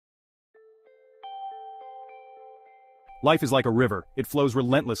Life is like a river, it flows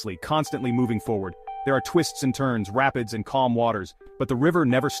relentlessly, constantly moving forward. There are twists and turns, rapids and calm waters, but the river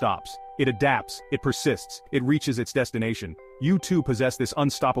never stops. It adapts, it persists, it reaches its destination. You too possess this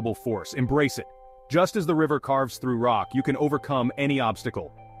unstoppable force, embrace it. Just as the river carves through rock, you can overcome any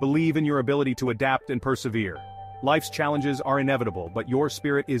obstacle. Believe in your ability to adapt and persevere. Life's challenges are inevitable, but your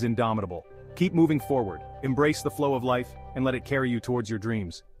spirit is indomitable. Keep moving forward, embrace the flow of life, and let it carry you towards your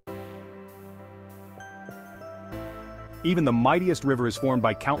dreams. Even the mightiest river is formed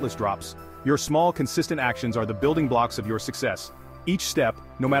by countless drops. Your small, consistent actions are the building blocks of your success. Each step,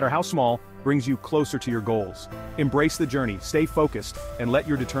 no matter how small, brings you closer to your goals. Embrace the journey, stay focused, and let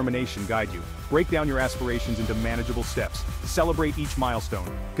your determination guide you. Break down your aspirations into manageable steps. Celebrate each milestone.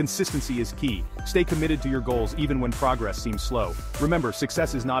 Consistency is key. Stay committed to your goals even when progress seems slow. Remember,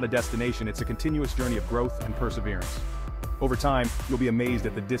 success is not a destination, it's a continuous journey of growth and perseverance. Over time, you'll be amazed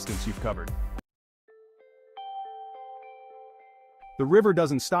at the distance you've covered. The river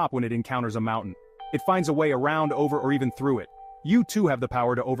doesn't stop when it encounters a mountain. It finds a way around, over, or even through it. You too have the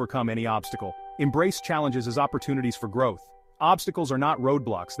power to overcome any obstacle. Embrace challenges as opportunities for growth. Obstacles are not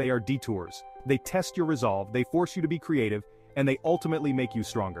roadblocks, they are detours. They test your resolve, they force you to be creative, and they ultimately make you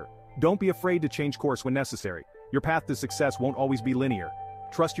stronger. Don't be afraid to change course when necessary. Your path to success won't always be linear.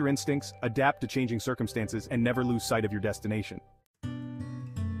 Trust your instincts, adapt to changing circumstances, and never lose sight of your destination.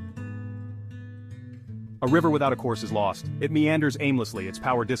 A river without a course is lost. It meanders aimlessly, its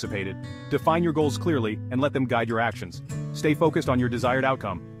power dissipated. Define your goals clearly, and let them guide your actions. Stay focused on your desired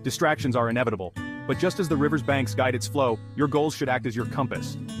outcome. Distractions are inevitable. But just as the river's banks guide its flow, your goals should act as your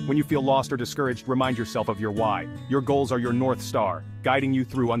compass. When you feel lost or discouraged, remind yourself of your why. Your goals are your North Star, guiding you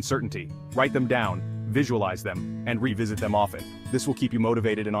through uncertainty. Write them down, visualize them, and revisit them often. This will keep you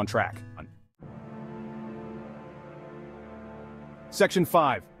motivated and on track. Section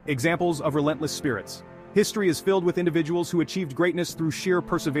 5. Examples of relentless spirits. History is filled with individuals who achieved greatness through sheer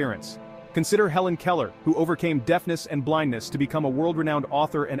perseverance. Consider Helen Keller, who overcame deafness and blindness to become a world-renowned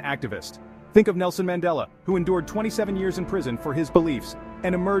author and activist. Think of Nelson Mandela, who endured 27 years in prison for his beliefs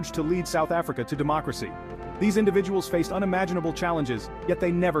and emerged to lead South Africa to democracy. These individuals faced unimaginable challenges, yet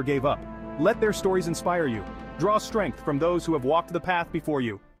they never gave up. Let their stories inspire you. Draw strength from those who have walked the path before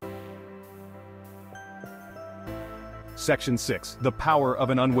you. Section 6. The power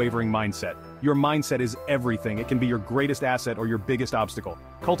of an unwavering mindset. Your mindset is everything. It can be your greatest asset or your biggest obstacle.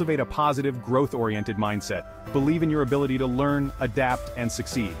 Cultivate a positive, growth-oriented mindset. Believe in your ability to learn, adapt, and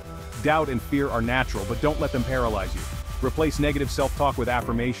succeed. Doubt and fear are natural, but don't let them paralyze you. Replace negative self-talk with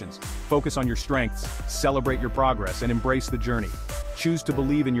affirmations. Focus on your strengths, celebrate your progress, and embrace the journey. Choose to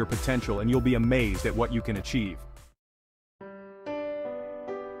believe in your potential, and you'll be amazed at what you can achieve.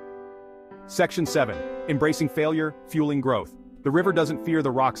 Section 7. Embracing failure, fueling growth. The river doesn't fear the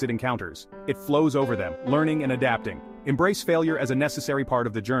rocks it encounters. It flows over them, learning and adapting. Embrace failure as a necessary part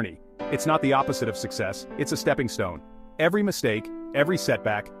of the journey. It's not the opposite of success, it's a stepping stone. Every mistake, every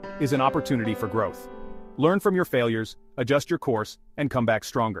setback, is an opportunity for growth. Learn from your failures, adjust your course, and come back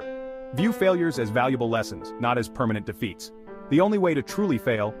stronger. View failures as valuable lessons, not as permanent defeats. The only way to truly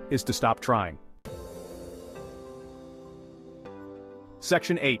fail is to stop trying.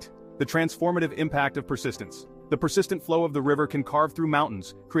 Section 8. The transformative impact of persistence. The persistent flow of the river can carve through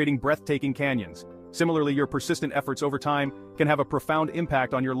mountains, creating breathtaking canyons. Similarly, your persistent efforts over time can have a profound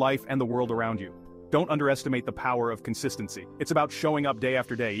impact on your life and the world around you. Don't underestimate the power of consistency. It's about showing up day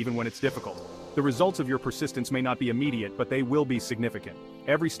after day, even when it's difficult. The results of your persistence may not be immediate, but they will be significant.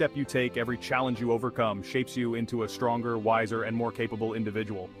 Every step you take, every challenge you overcome, shapes you into a stronger, wiser, and more capable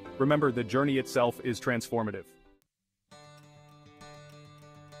individual. Remember, the journey itself is transformative.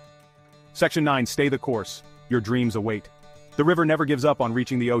 Section 9. Stay the course. Your dreams await. The river never gives up on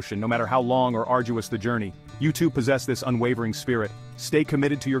reaching the ocean, no matter how long or arduous the journey. You too possess this unwavering spirit. Stay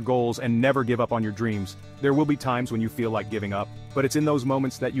committed to your goals and never give up on your dreams. There will be times when you feel like giving up, but it's in those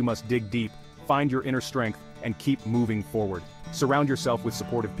moments that you must dig deep, find your inner strength, and keep moving forward. Surround yourself with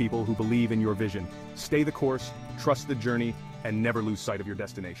supportive people who believe in your vision. Stay the course, trust the journey, and never lose sight of your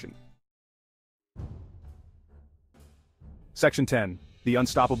destination. Section 10. The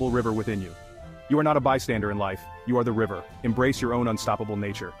unstoppable river within you. You are not a bystander in life, you are the river. Embrace your own unstoppable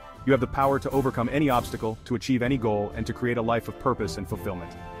nature. You have the power to overcome any obstacle, to achieve any goal, and to create a life of purpose and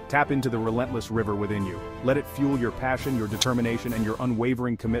fulfillment. Tap into the relentless river within you. Let it fuel your passion, your determination, and your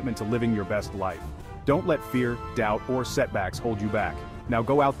unwavering commitment to living your best life. Don't let fear, doubt, or setbacks hold you back. Now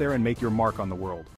go out there and make your mark on the world.